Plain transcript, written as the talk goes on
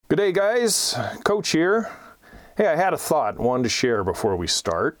Good day, guys. Coach here. Hey, I had a thought I wanted to share before we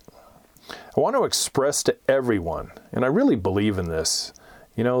start. I want to express to everyone, and I really believe in this,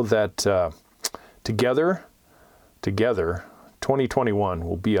 that together, 2021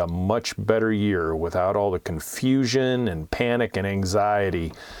 will be a much better year without all the confusion and panic and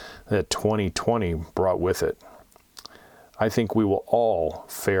anxiety that 2020 brought with it. I think we will all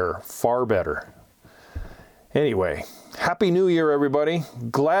fare far better. Anyway, Happy New Year, everybody.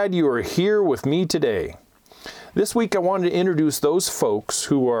 Glad you are here with me today. This week I wanted to introduce those folks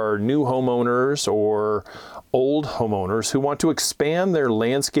who are new homeowners or old homeowners who want to expand their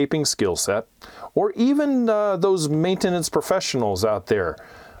landscaping skill set, or even those maintenance professionals out there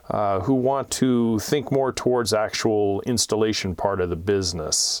who want to think more towards actual installation part of the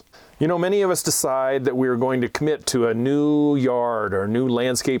business. Many of us decide that we are going to commit to a new yard or new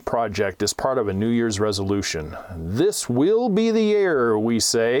landscape project as part of a New Year's resolution. This will be the year, we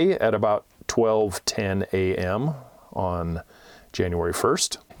say, at about 12:10 a.m. on January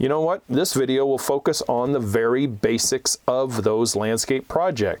 1st. You know what? This video will focus on the very basics of those landscape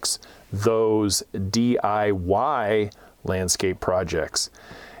projects, those DIY landscape projects.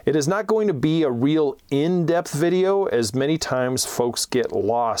 It is not going to be a real in-depth video, as many times folks get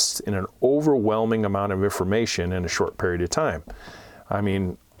lost in an overwhelming amount of information in a short period of time. I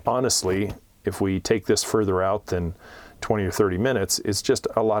mean, honestly, if we take this further out than 20 or 30 minutes, it's just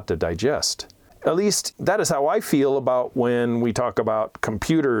a lot to digest. At least that is how I feel about when we talk about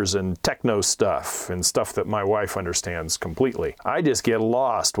computers and techno stuff and stuff that my wife understands completely. I just get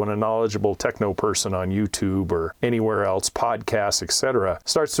lost when a knowledgeable techno person on YouTube or anywhere else, podcasts, etc.,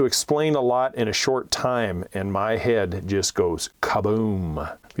 starts to explain a lot in a short time, and my head just goes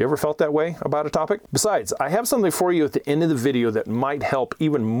kaboom. Have you ever felt that way about a topic? Besides, I have something for you at the end of the video that might help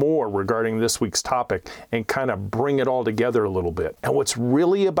even more regarding this week's topic and kind of bring it all together a little bit. And what's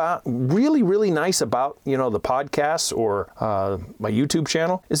really nice about, the podcasts or my YouTube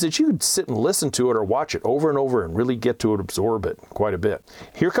channel is that you could sit and listen to it or watch it over and over and really get to it, absorb it quite a bit.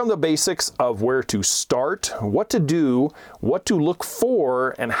 Here come the basics of where to start, what to do, what to look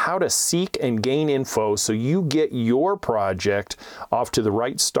for, and how to seek and gain info so you get your project off to the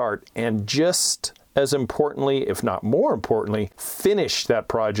right start, and just as importantly, if not more importantly, finish that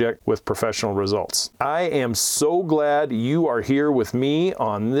project with professional results. I am so glad you are here with me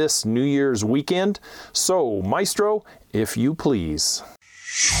on this New Year's weekend. So, Maestro, if you please.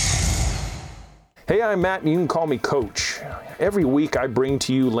 Hey, I'm Matt, and you can call me Coach. Every week I bring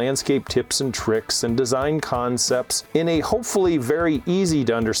to you landscape tips and tricks and design concepts in a hopefully very easy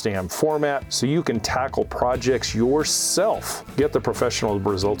to understand format so you can tackle projects yourself, get the professional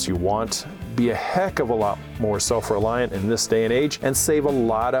results you want, be a heck of a lot more self-reliant in this day and age, and save a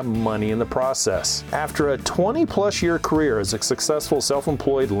lot of money in the process. After a 20-plus year career as a successful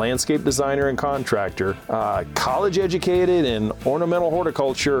self-employed landscape designer and contractor, college educated in ornamental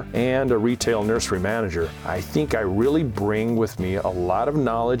horticulture, and a retail nursery manager, I think I really bring with me a lot of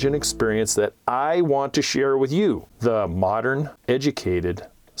knowledge and experience that I want to share with you, the modern, educated,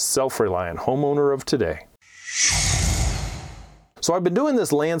 self-reliant homeowner of today. So I've been doing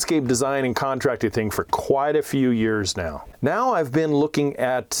this landscape design and contracting thing for quite a few years now. Now I've been looking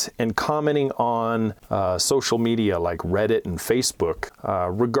at and commenting on social media like Reddit and Facebook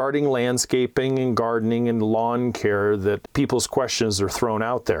regarding landscaping and gardening and lawn care that people's questions are thrown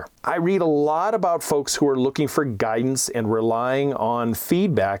out there. I read a lot about folks who are looking for guidance and relying on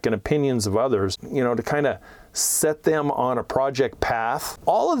feedback and opinions of others, to kind of set them on a project path.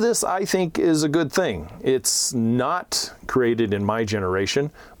 All of this, I think, is a good thing. It's not created in my generation,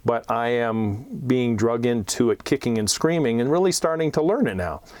 but I am being drug into it kicking and screaming and really starting to learn it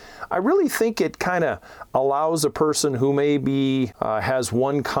now. I really think it kind of allows a person who maybe has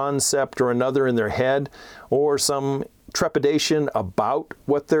one concept or another in their head, or some trepidation about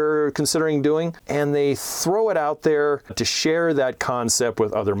what they're considering doing, and they throw it out there to share that concept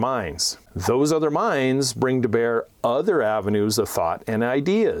with other minds. Those other minds bring to bear other avenues of thought and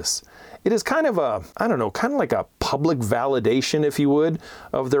ideas. It is kind of like a public validation, if you would,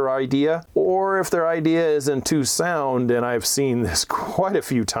 of their idea. Or if their idea isn't too sound, and I've seen this quite a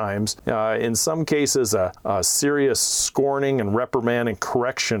few times, in some cases a serious scorning and reprimand and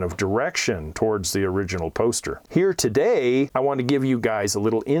correction of direction towards the original poster. Here today, I want to give you guys a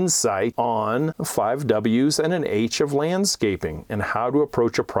little insight on 5 W's and an H of landscaping and how to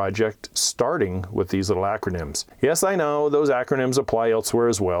approach a project starting with these little acronyms. Yes, I know those acronyms apply elsewhere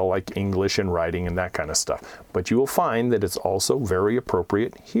as well, like English and writing and that kind of stuff, but you will find that it's also very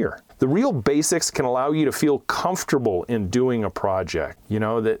appropriate here. The real basics can allow you to feel comfortable in doing a project. You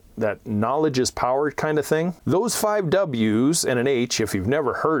know, that knowledge is power kind of thing. Those 5 W's and an H, if you've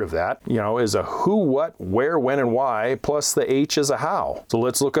never heard of that, you know, is a who, what, where, when, and why, plus the H is a how. So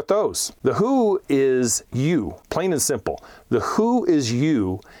let's look at those. The who is you, plain and simple. The who is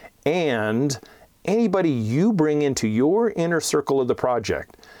you and anybody you bring into your inner circle of the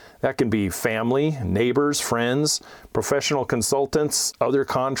project. That can be family, neighbors, friends, professional consultants, other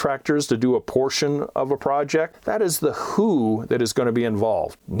contractors to do a portion of a project. That is the who that is going to be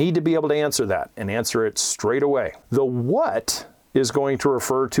involved. Need to be able to answer that and answer it straight away. The what is going to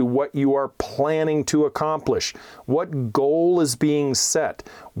refer to what you are planning to accomplish. What goal is being set?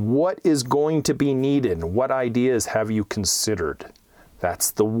 What is going to be needed? What ideas have you considered?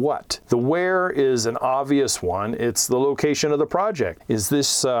 That's the what. The where is an obvious one. It's the location of the project. Is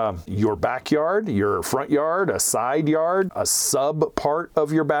this your backyard, your front yard, a side yard, a sub part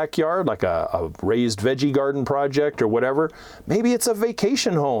of your backyard, like a raised veggie garden project or whatever? Maybe it's a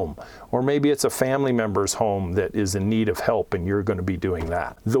vacation home, or maybe it's a family member's home that is in need of help and you're going to be doing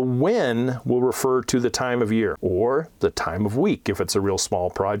that. The when will refer to the time of year or the time of week if it's a real small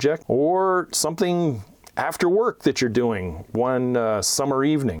project, or something after work that you're doing one summer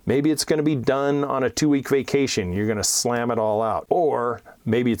evening. Maybe it's going to be done on a 2-week vacation. You're going to slam it all out. Or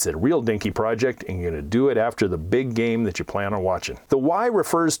maybe it's a real dinky project and you're going to do it after the big game that you plan on watching. The why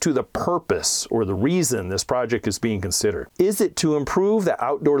refers to the purpose or the reason this project is being considered. Is it to improve the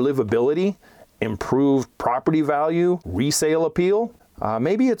outdoor livability, improve property value, resale appeal?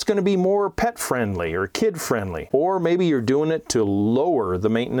 Maybe it's going to be more pet-friendly or kid-friendly. Or maybe you're doing it to lower the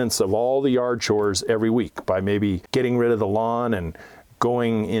maintenance of all the yard chores every week by maybe getting rid of the lawn and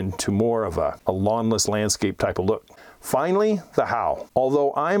going into more of a lawnless landscape type of look. Finally, the how.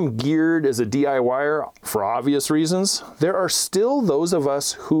 Although I'm geared as a DIYer for obvious reasons, there are still those of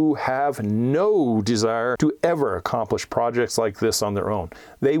us who have no desire to ever accomplish projects like this on their own.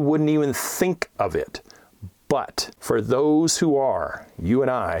 They wouldn't even think of it. But for those who are, you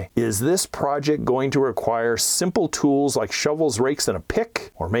and I, is this project going to require simple tools like shovels, rakes, and a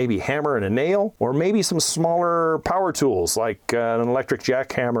pick? Or maybe hammer and a nail? Or maybe some smaller power tools like an electric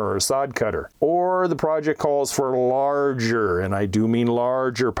jackhammer or a sod cutter? Or the project calls for larger, and I do mean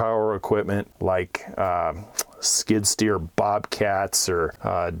larger power equipment like skid steer bobcats or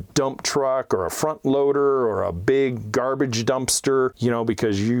a dump truck or a front loader or a big garbage dumpster, you know,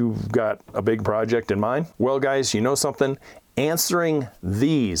 because you've got a big project in mind? Well, guys, you know something? Answering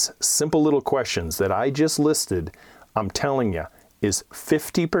these simple little questions that I just listed, I'm telling you, is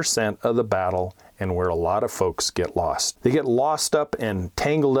 50% of the battle and where a lot of folks get lost. They get lost up and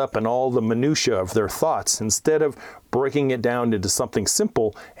tangled up in all the minutia of their thoughts instead of breaking it down into something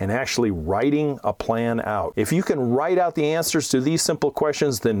simple and actually writing a plan out. If you can write out the answers to these simple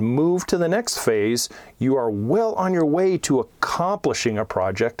questions, then move to the next phase, you are well on your way to accomplishing a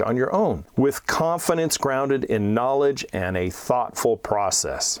project on your own with confidence grounded in knowledge and a thoughtful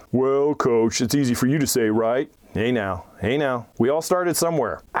process. Well, Coach, it's easy for you to say, right? Hey now. We all started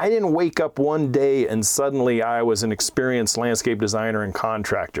somewhere. I didn't wake up one day and suddenly I was an experienced landscape designer and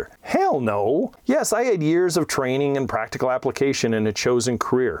contractor. Hell no. Yes, I had years of training and practical application in a chosen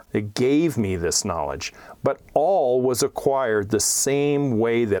career that gave me this knowledge, but all was acquired the same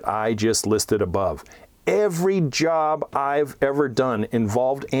way that I just listed above. Every job I've ever done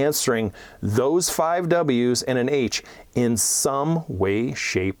involved answering those 5 W's and an H in some way,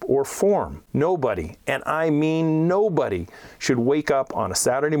 shape, or form. Nobody, and I mean nobody, should wake up on a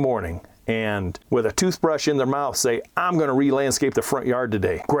Saturday morning and with a toothbrush in their mouth say, I'm going to re-landscape the front yard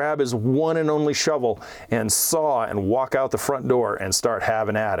today. Grab his one and only shovel and saw and walk out the front door and start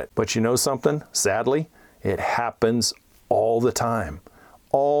having at it. But you know something? Sadly, it happens all the time.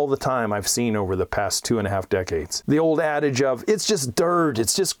 All the time I've seen over the past 2.5 decades. The old adage of, it's just dirt,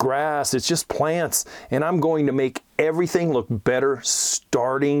 it's just grass, it's just plants, and I'm going to make everything look better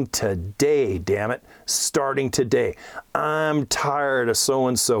starting today, damn it. Starting today. I'm tired of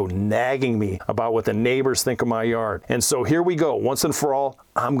so-and-so nagging me about what the neighbors think of my yard. And so here we go, once and for all,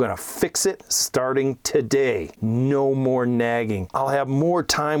 I'm gonna fix it starting today. No more nagging. I'll have more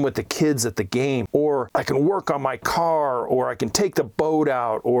time with the kids at the game, or I can work on my car, or I can take the boat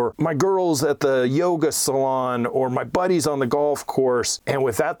out, or my girls at the yoga salon, or my buddies on the golf course. And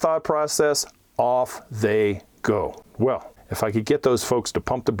with that thought process, off they go. Well, if I could get those folks to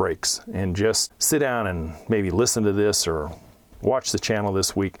pump the brakes and just sit down and maybe listen to this or watch the channel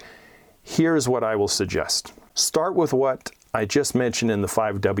this week, here's what I will suggest. Start with what I just mentioned in the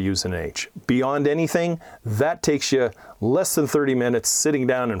 5 W's and H. Beyond anything, that takes you less than 30 minutes sitting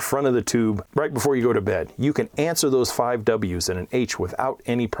down in front of the tube right before you go to bed. You can answer those 5 W's and an H without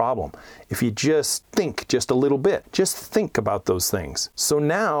any problem. If you just think just a little bit, just think about those things. So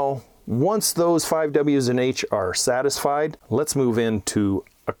now, once those 5 W's and H are satisfied, let's move into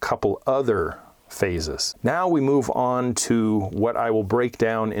a couple other phases. Now we move on to what I will break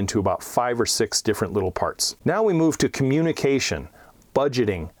down into about 5 or 6 different little parts. Now we move to communication,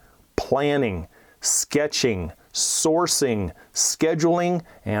 budgeting, planning, sketching, sourcing, scheduling,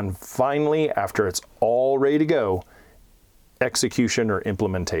 and finally, after it's all ready to go, execution or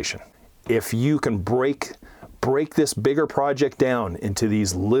implementation. If you can break this bigger project down into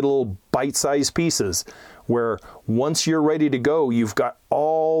these little bite-sized pieces where once you're ready to go, you've got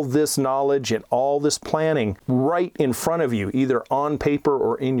all this knowledge and all this planning right in front of you, either on paper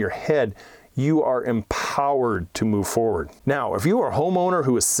or in your head, you are empowered to move forward. Now, if you are a homeowner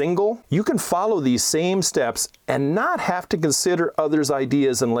who is single, you can follow these same steps and not have to consider others'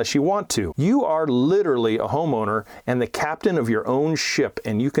 ideas unless you want to. You are literally a homeowner and the captain of your own ship,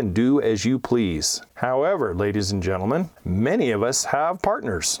 and you can do as you please. However, ladies and gentlemen, many of us have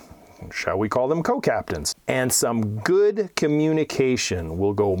partners. Shall we call them co-captains? And some good communication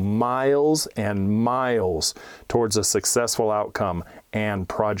will go miles and miles towards a successful outcome and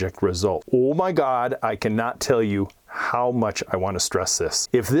project result. Oh my God, I cannot tell you how much I want to stress this.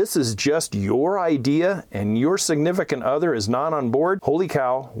 If this is just your idea and your significant other is not on board, holy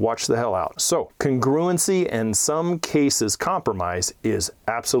cow, watch the hell out. So, congruency and in some cases compromise is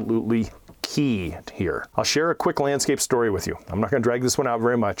absolutely key here. I'll share a quick landscape story with you. I'm not going to drag this one out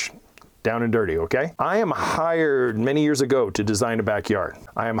very much. Down and dirty, okay? I am hired many years ago to design a backyard.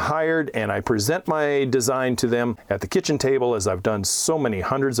 I am hired and I present my design to them at the kitchen table as I've done so many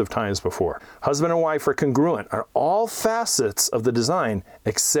hundreds of times before. Husband and wife are congruent on all facets of the design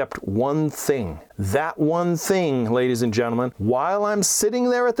except one thing. That one thing, ladies and gentlemen, while I'm sitting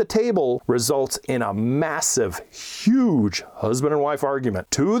there at the table, results in a massive, huge husband and wife argument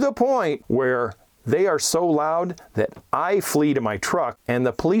to the point where they are so loud that I flee to my truck and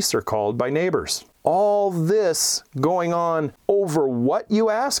the police are called by neighbors. All this going on over what,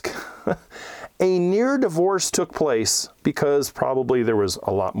 you ask? A near divorce took place because probably there was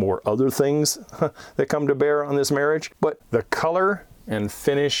a lot more other things that come to bear on this marriage, but the color and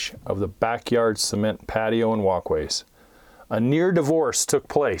finish of the backyard cement patio and walkways. A near divorce took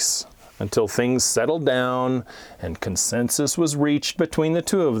place until things settled down and consensus was reached between the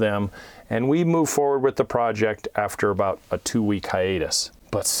two of them, and we moved forward with the project after about a 2-week hiatus.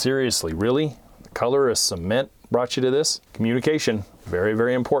 But seriously, really? The color of cement brought you to this? Communication, very,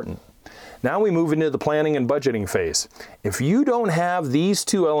 very important. Now we move into the planning and budgeting phase. If you don't have these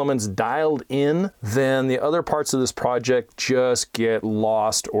two elements dialed in, then the other parts of this project just get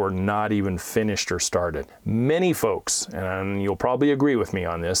lost or not even finished or started. Many folks, and you'll probably agree with me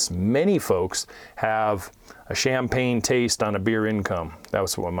on this, many folks have a champagne taste on a beer income. That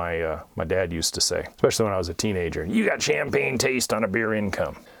was what my dad used to say, especially when I was a teenager. You got champagne taste on a beer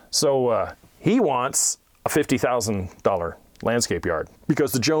income. So he wants a $50,000 landscape yard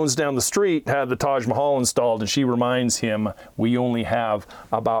because the Jones down the street had the Taj Mahal installed, and she reminds him, we only have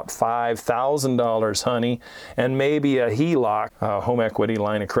about $5,000, honey, and maybe a HELOC, a home equity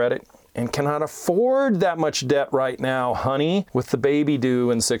line of credit, and cannot afford that much debt right now, honey, with the baby due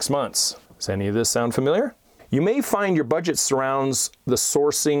in 6 months. Does any of this sound familiar? You may find your budget surrounds the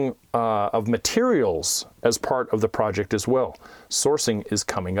sourcing of materials as part of the project as well. Sourcing is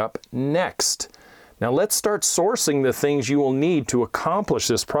coming up next. Now let's start sourcing the things you will need to accomplish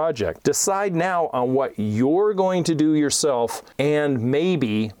this project. Decide now on what you're going to do yourself and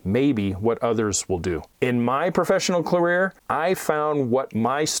maybe what others will do. In my professional career, I found what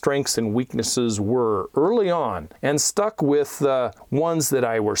my strengths and weaknesses were early on and stuck with the ones that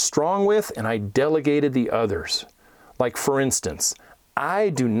I were strong with, and I delegated the others. Like for instance, I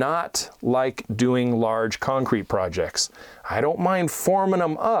do not like doing large concrete projects. I don't mind forming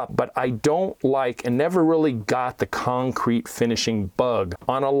them up, but I don't like and never really got the concrete finishing bug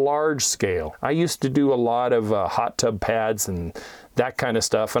on a large scale. I used to do a lot of hot tub pads and that kind of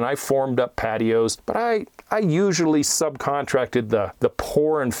stuff, and I formed up patios, but I usually subcontracted the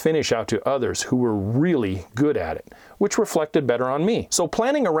pour and finish out to others who were really good at it, which reflected better on me. So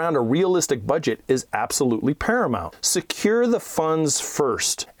planning around a realistic budget is absolutely paramount. Secure the funds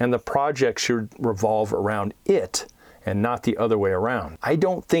first, and the project should revolve around it and not the other way around. I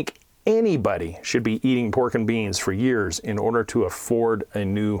don't think Anybody should be eating pork and beans for years in order to afford a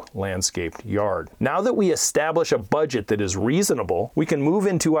new landscaped yard. Now that we establish a budget that is reasonable, we can move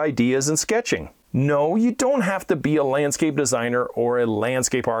into ideas and sketching. No, you don't have to be a landscape designer or a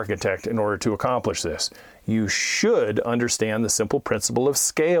landscape architect in order to accomplish this. You should understand the simple principle of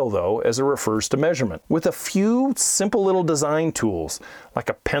scale, though, as it refers to measurement. With a few simple little design tools, like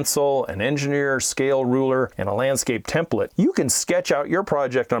a pencil, an engineer scale ruler, and a landscape template, you can sketch out your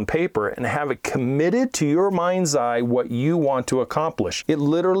project on paper and have it committed to your mind's eye what you want to accomplish. It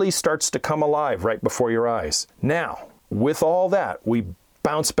literally starts to come alive right before your eyes. Now, with all that, we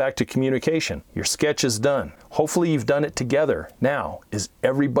bounce back to communication. Your sketch is done. Hopefully you've done it together. Now, is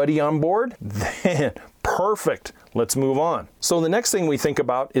everybody on board? Then perfect. Let's move on. So the next thing we think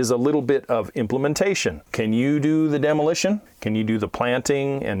about is a little bit of implementation. Can you do the demolition? Can you do the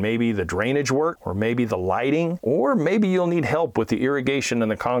planting and maybe the drainage work, or maybe the lighting, or maybe you'll need help with the irrigation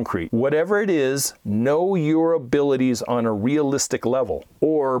and the concrete? Whatever it is, know your abilities on a realistic level,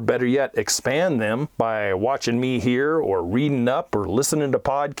 or better yet, expand them by watching me here or reading up or listening to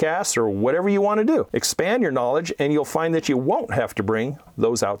podcasts or whatever you want to do. Expand your knowledge and you'll find that you won't have to bring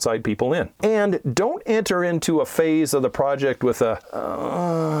those outside people in. And don't enter into a phase of the project with a,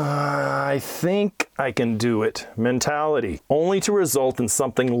 I think I can do it mentality, only to result in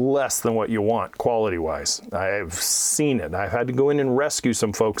something less than what you want quality-wise. I've seen it. I've had to go in and rescue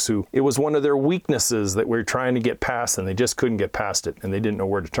some folks who it was one of their weaknesses that we're trying to get past and they just couldn't get past it and they didn't know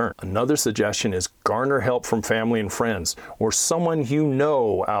where to turn. Another suggestion is garner help from family and friends or someone you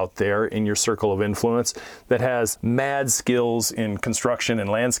know out there in your circle of influence that has mad skills in construction and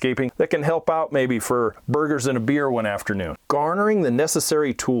landscaping that can help out maybe for burgers and a beer one afternoon. Garnering the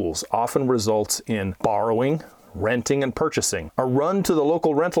necessary tools often results in borrowing, renting, and purchasing. A run to the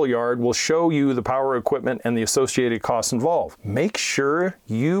local rental yard will show you the power equipment and the associated costs involved. Make sure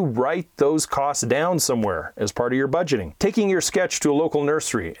you write those costs down somewhere as part of your budgeting. Taking your sketch to a local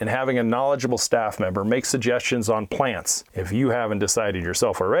nursery and having a knowledgeable staff member make suggestions on plants if you haven't decided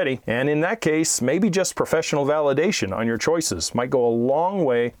yourself already. And in that case, maybe just professional validation on your choices might go a long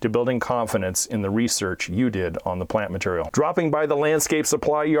way to building confidence in the research you did on the plant material. Dropping by the landscape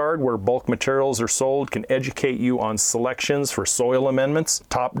supply yard where bulk materials are sold can educate you on selections for soil amendments,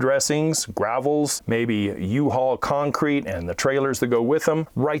 top dressings, gravels, maybe U-Haul concrete and the trailers that go with them.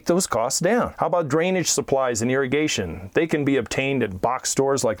 Write those costs down. How about drainage supplies and irrigation? They can be obtained at box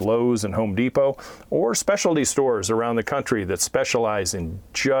stores like Lowe's and Home Depot or specialty stores around the country that specialize in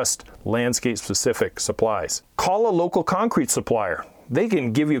just landscape-specific supplies. Call a local concrete supplier. They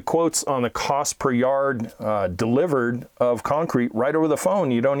can give you quotes on the cost per yard delivered of concrete right over the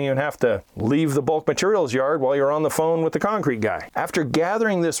phone. You don't even have to leave the bulk materials yard while you're on the phone with the concrete guy. After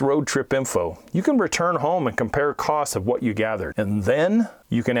gathering this road trip info, you can return home and compare costs of what you gathered. And then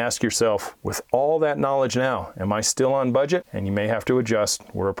you can ask yourself, with all that knowledge now, am I still on budget? And you may have to adjust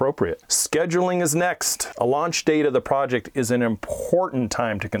where appropriate. Scheduling is next. A launch date of the project is an important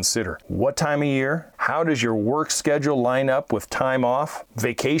time to consider. What time of year? How does your work schedule line up with time off?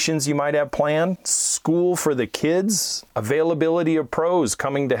 Vacations you might have planned? School for the kids? Availability of pros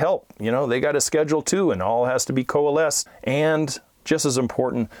coming to help. You know, they got a schedule too and all has to be coalesced. And just as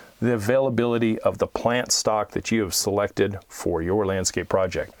important, the availability of the plant stock that you have selected for your landscape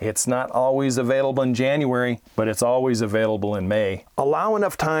project. It's not always available in January, but it's always available in May. Allow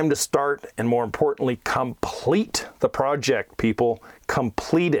enough time to start and, more importantly, complete the project, people.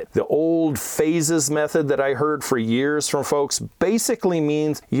 Complete it. The old phases method that I heard for years from folks basically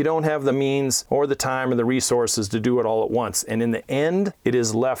means you don't have the means or the time or the resources to do it all at once. And in the end, it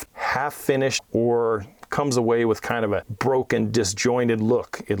is left half finished or comes away with kind of a broken, disjointed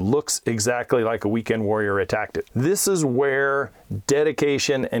look. It looks exactly like a weekend warrior attacked it. This is where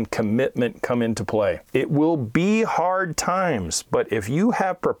dedication and commitment come into play. It will be hard times, but if you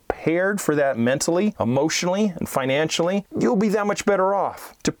have prepared for that mentally, emotionally, and financially, you'll be that much better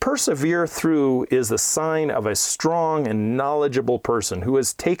off. To persevere through is a sign of a strong and knowledgeable person who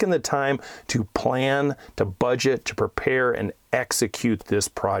has taken the time to plan, to budget, to prepare, and execute this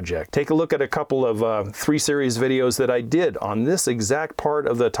project. Take a look at a couple of 3-series videos that I did on this exact part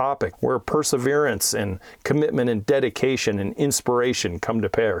of the topic, where perseverance and commitment and dedication and inspiration come to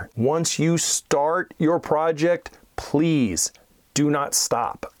pair. Once you start your project, please do not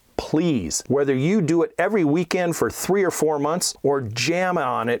stop. please, whether you do it every weekend for 3 or 4 months or jam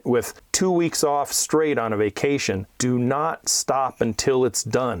on it with 2 weeks off straight on a vacation, do not stop until it's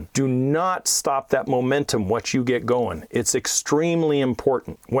done. Do not stop that momentum once you get going. It's extremely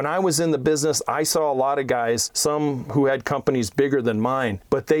important. When I was in the business, I saw a lot of guys, some who had companies bigger than mine,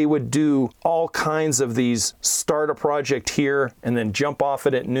 but they would do all kinds of these, start a project here and then jump off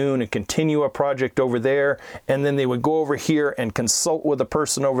it at noon and continue a project over there, and then they would go over here and consult with a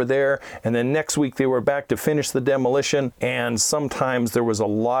person over there, and then next week they were back to finish the demolition, and sometimes there was a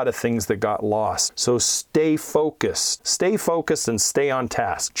lot of things that got lost. So stay focused and stay on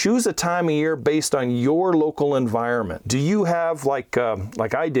task. Choose a time of year based on your local environment. Do you have, like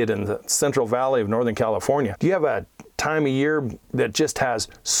I did in the Central Valley of Northern California, do you have a time of year that just has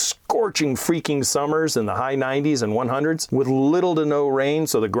scorching freaking summers in the high 90s and 100s with little to no rain,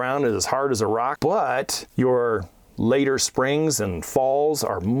 so the ground is as hard as a rock, but your later springs and falls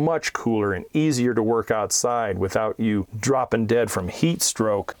are much cooler and easier to work outside without you dropping dead from heat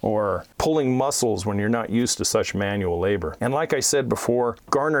stroke or pulling muscles when you're not used to such manual labor. And like I said before,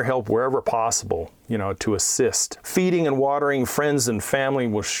 garner help wherever possible, to assist. Feeding and watering friends and family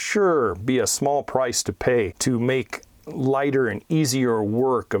will sure be a small price to pay to make lighter and easier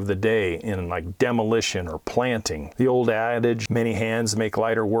work of the day in like demolition or planting. The old adage, many hands make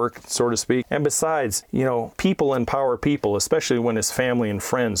lighter work, so to speak. And besides, people empower people, especially when it's family and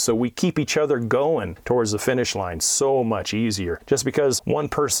friends. So we keep each other going towards the finish line so much easier. Just because one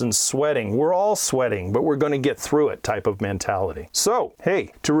person's sweating, we're all sweating, but we're going to get through it type of mentality. So,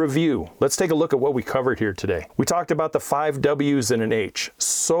 hey, to review, let's take a look at what we covered here today. We talked about the 5 W's and an H.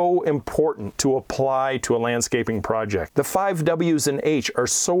 So important to apply to a landscaping project. The 5 W's and H are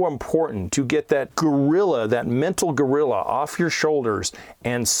so important to get that mental gorilla off your shoulders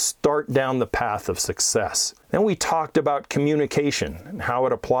and start down the path of success. Then we talked about communication and how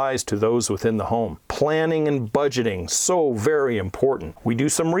it applies to those within the home. Planning and budgeting, so very important. We do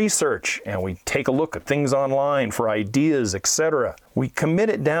some research and we take a look at things online for ideas, etc. We commit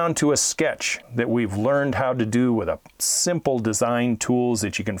it down to a sketch that we've learned how to do with a simple design tools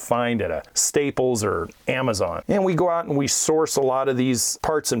that you can find at a Staples or Amazon. And we go out and we source a lot of these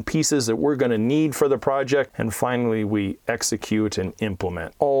parts and pieces that we're going to need for the project. And finally, we execute and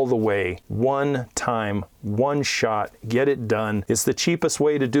implement all the way, one time, one shot, get it done. It's the cheapest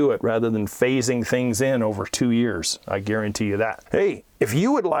way to do it rather than phasing things in over 2 years. I guarantee you that. Hey, if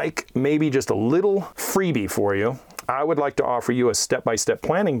you would like maybe just a little freebie for you, I would like to offer you a step-by-step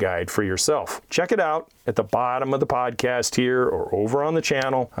planning guide for yourself. Check it out at the bottom of the podcast here or over on the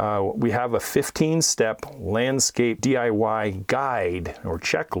channel. We have a 15-step landscape DIY guide or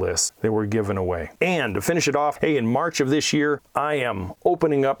checklist that we're giving away. And to finish it off, hey, in March of this year, I am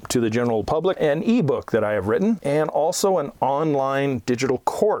opening up to the general public an ebook that I have written and also an online digital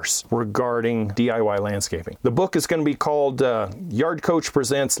course regarding DIY landscaping. The book is going to be called Yard Coach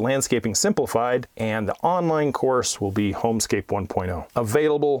Presents Landscaping Simplified, and the online course will be Homescape 1.0.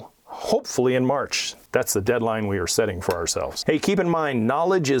 Available hopefully in March. That's the deadline we are setting for ourselves. Hey, keep in mind,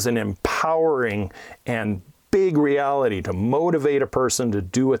 knowledge is an empowering and big reality to motivate a person to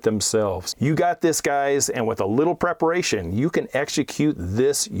do it themselves. You got this, guys, and with a little preparation, you can execute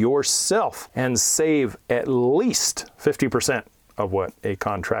this yourself and save at least 50% of what a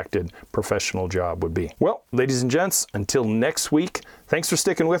contracted professional job would be. Well, ladies and gents, until next week, thanks for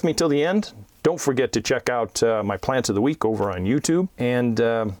sticking with me till the end. Don't forget to check out my Plant of the Week over on YouTube and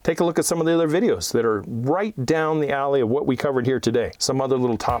take a look at some of the other videos that are right down the alley of what we covered here today. Some other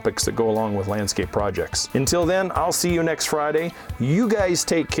little topics that go along with landscape projects. Until then, I'll see you next Friday. You guys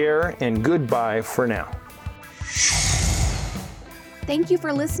take care and goodbye for now. Thank you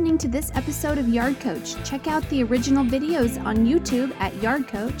for listening to this episode of Yard Coach. Check out the original videos on YouTube at Yard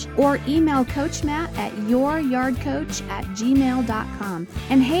Coach or email Coach Matt at youryardcoach@gmail.com.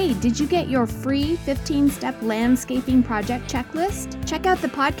 And hey, did you get your free 15-step landscaping project checklist? Check out the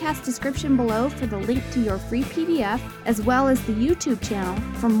podcast description below for the link to your free PDF as well as the YouTube channel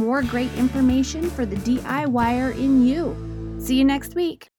for more great information for the DIYer in you. See you next week.